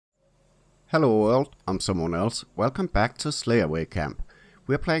Hello world, I'm someone else. Welcome back to Slayaway Camp.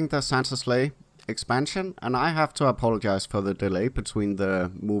 We're playing the Santa Slay expansion, and I have to apologize for the delay between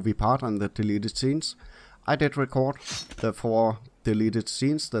the movie part and the deleted scenes. I did record the 4 deleted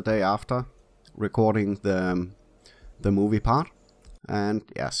scenes the day after recording the movie part, and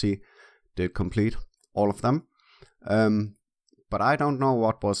yeah, see, did complete all of them. But I don't know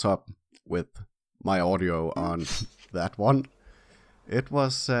what was up with my audio on that one. It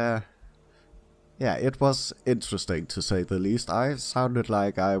was yeah, it was interesting to say the least. I sounded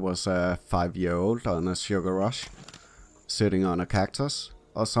like I was a 5-year-old on a sugar rush, sitting on a cactus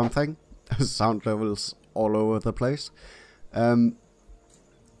or something. Sound levels all over the place.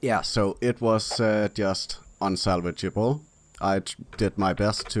 Yeah, so it was just unsalvageable. I did my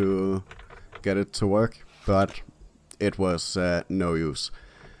best to get it to work, but it was no use.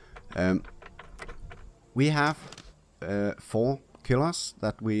 We have 4 killers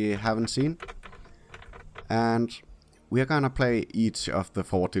that we haven't seen. And we're gonna play each of the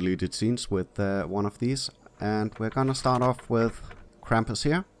 4 deleted scenes with one of these. And we're gonna start off with Krampus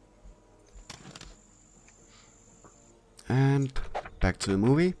here. And back to the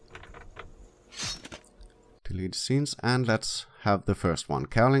movie. Deleted scenes, and let's have the first one.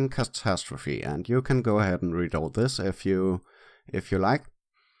 Caroling Catastrophe. And you can go ahead and read all this if you like.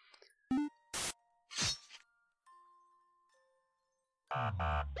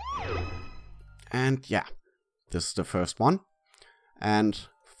 And yeah, this is the first one, and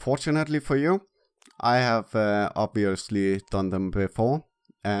fortunately for you, I have obviously done them before,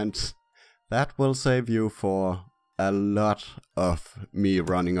 and that will save you for a lot of me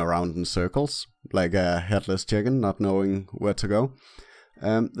running around in circles, like a headless chicken, not knowing where to go.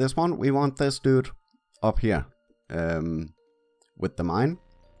 This one, we want this dude up here, with the mine,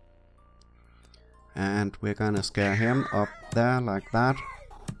 and we're gonna scare him up there like that.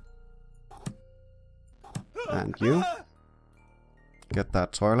 And you get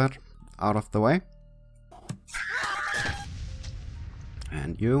that toilet out of the way.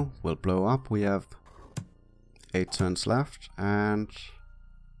 And you will blow up. We have 8 turns left, and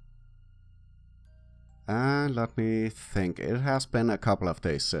let me think. It has been a couple of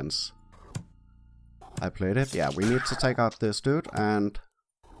days since I played it. Yeah, we need to take out this dude and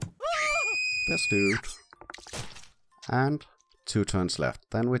this dude. And 2 turns left.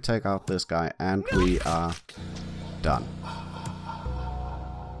 Then we take out this guy and we are done.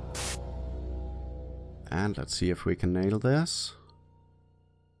 And let's see if we can nail this.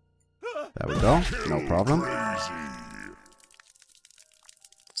 There we go. No problem.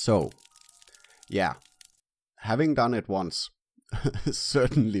 So, yeah. Having done it once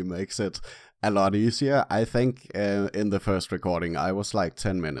certainly makes it a lot easier. I think in the first recording I was like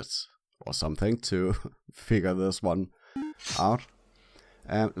 10 minutes or something to figure this one out.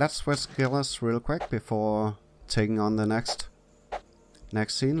 Let's switch killers real quick before taking on the next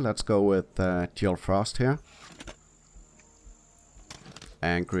scene. Let's go with Jill Frost here.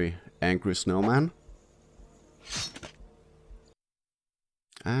 Angry snowman.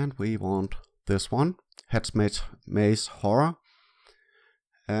 And we want this one, Headsmate Maze Horror.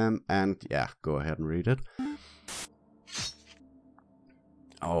 And yeah, go ahead and read it.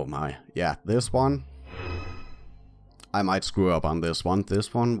 Oh my, yeah, this one. I might screw up on this one.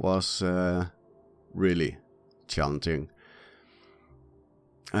 This one was really challenging.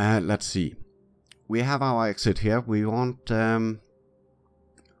 Let's see. We have our exit here. We want...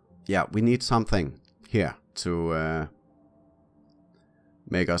 yeah, we need something here to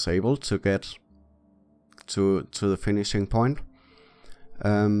make us able to get to the finishing point.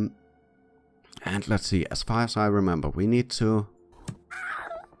 And let's see. As far as I remember, we need to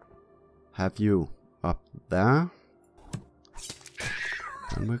have you up there.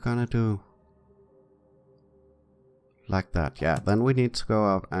 And we're gonna do like that, yeah. Then we need to go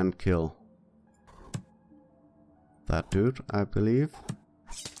up and kill that dude, I believe.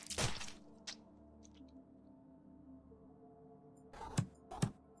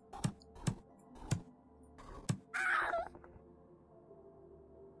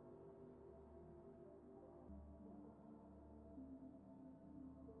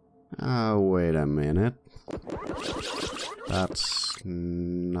 Oh, wait a minute. That's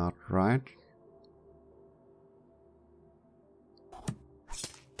not right.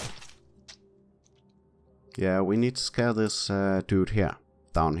 Yeah, we need to scare this dude here,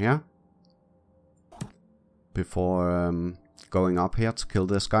 down here, before going up here to kill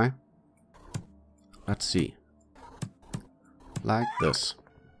this guy. Let's see. Like this.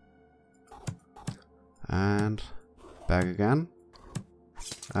 And back again.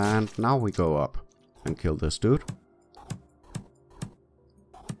 And now we go up and kill this dude.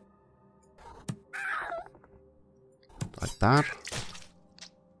 Like that.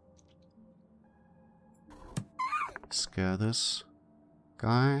 Scare this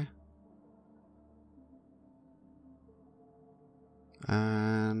guy.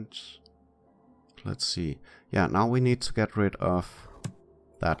 And let's see. Yeah, now we need to get rid of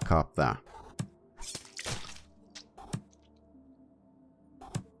that cop there.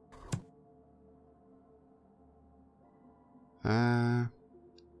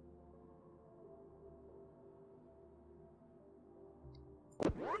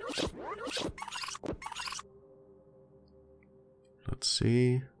 Let's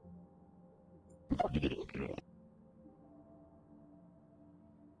see.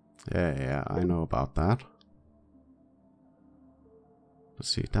 Yeah, I know about that. Let's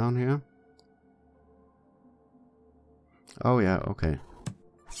see, down here. Oh yeah, okay.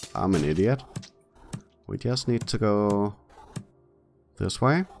 I'm an idiot. We just need to go this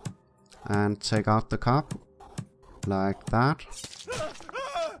way and take out the cop like that.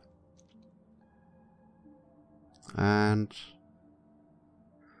 And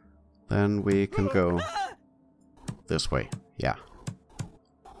then we can go this way. Yeah.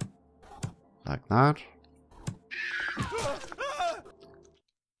 Like that.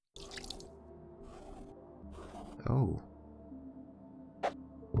 Oh.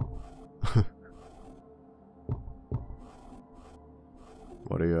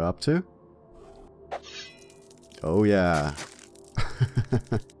 What are you up to? Oh yeah.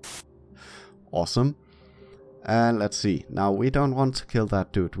 Awesome. And let's see. Now we don't want to kill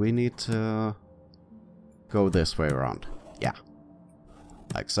that dude. We need to go this way around. Yeah.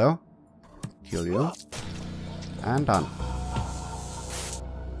 Like so. Kill you. And done.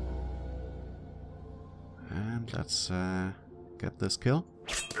 And let's get this kill.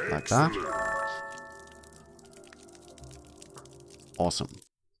 Like that. Awesome.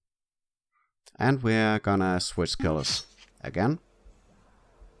 And we're gonna switch killers again.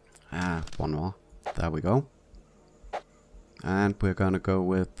 One more. There we go. And we're gonna go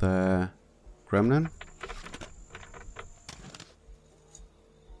with Gremlin.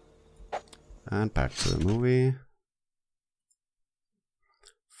 And back to the movie.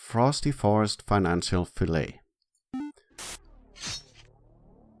 Frosty Forest Financial Fillet.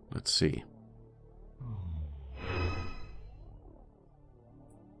 Let's see.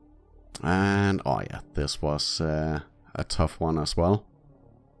 And oh yeah, this was a tough one as well.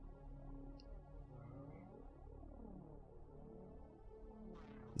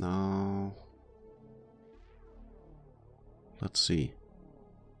 Now, let's see.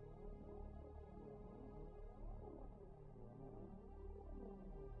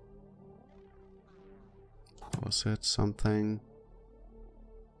 Was it something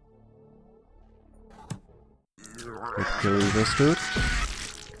with killing this dude?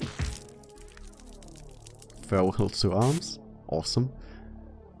 Farewell to arms. Awesome.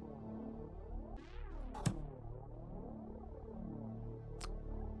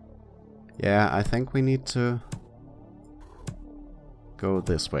 Yeah, I think we need to go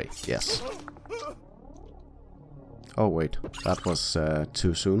this way. Yes. Oh wait, that was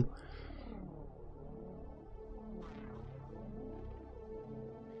too soon.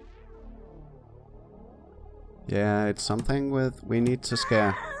 Yeah, it's something with we need to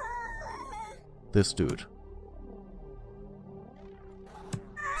scare this dude.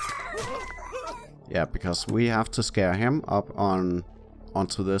 Yeah, because we have to scare him up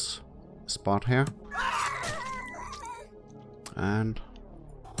onto this spot here. And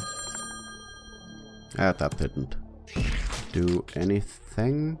that didn't do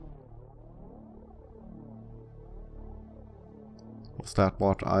anything. Was that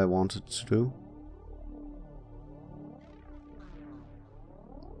what I wanted to do?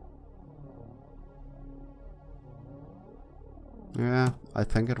 Yeah, I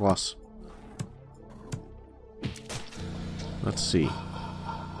think it was. Let's see.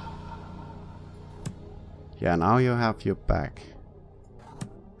 Yeah, now you have your back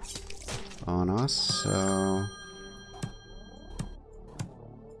on us, so...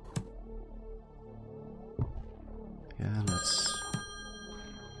 Yeah, let's...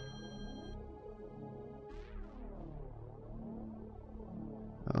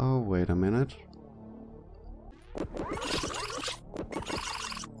 Oh, wait a minute.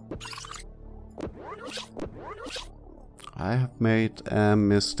 I have made a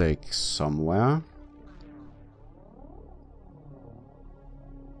mistake somewhere.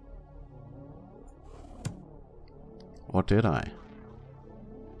 Or did I?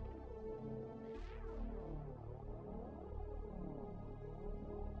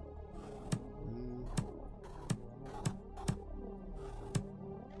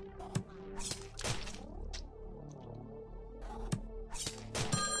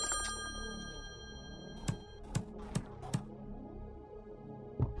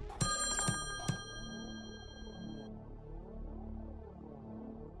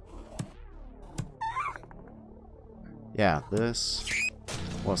 Yeah, this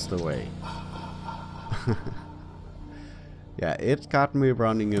was the way. Yeah, it got me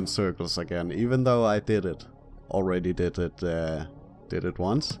running in circles again, even though I did it. Already did it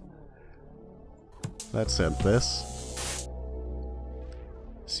once. Let's end this.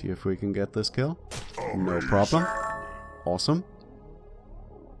 See if we can get this kill. No problem. Awesome.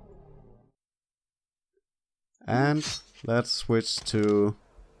 And let's switch to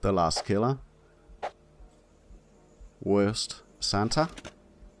the last killer. Worst Santa.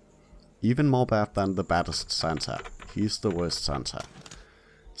 Even more bad than the baddest Santa. He's the worst Santa.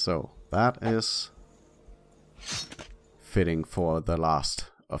 So that is fitting for the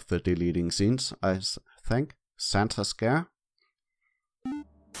last of the deleting scenes, I think. Santa Scare.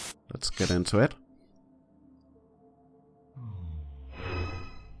 Let's get into it.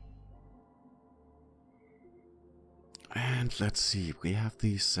 And let's see, we have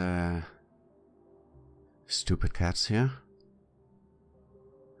these stupid cats here.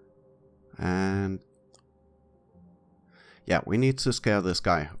 And yeah, we need to scare this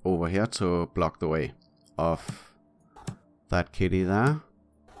guy over here to block the way of that kitty there.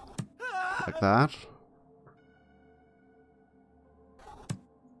 Like that.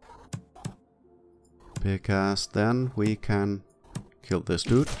 Because then we can kill this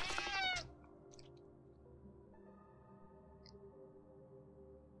dude.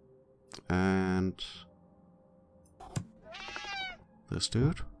 And this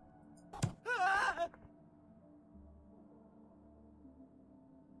dude.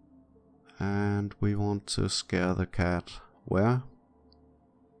 And we want to scare the cat where?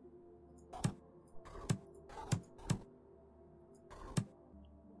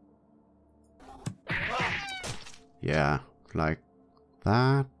 Yeah, like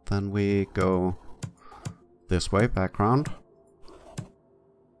that. Then we go this way, background.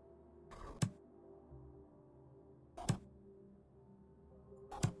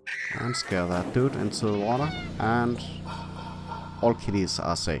 And scare that dude into the water. And all kitties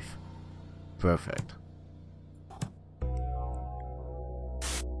are safe. Perfect.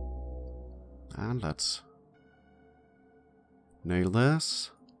 And let's nail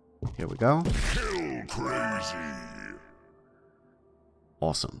this. Here we go. Kill crazy.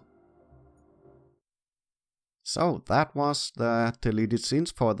 Awesome. So that was the deleted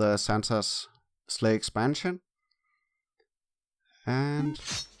scenes for the Santa's Slay expansion. And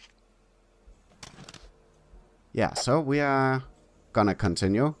yeah, so we are gonna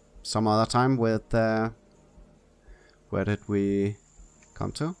continue some other time with where did we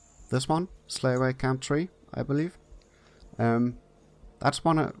come to? This one? Slayaway Camp 3, I believe. That's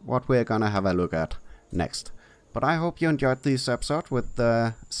what we're gonna have a look at next. But I hope you enjoyed this episode with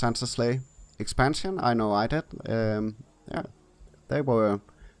the Santa Slay expansion. I know I did. Yeah, they were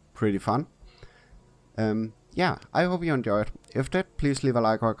pretty fun. Yeah, I hope you enjoyed. If did, please leave a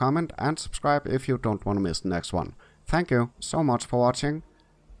like or a comment and subscribe if you don't want to miss the next one. Thank you so much for watching.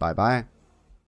 Bye bye.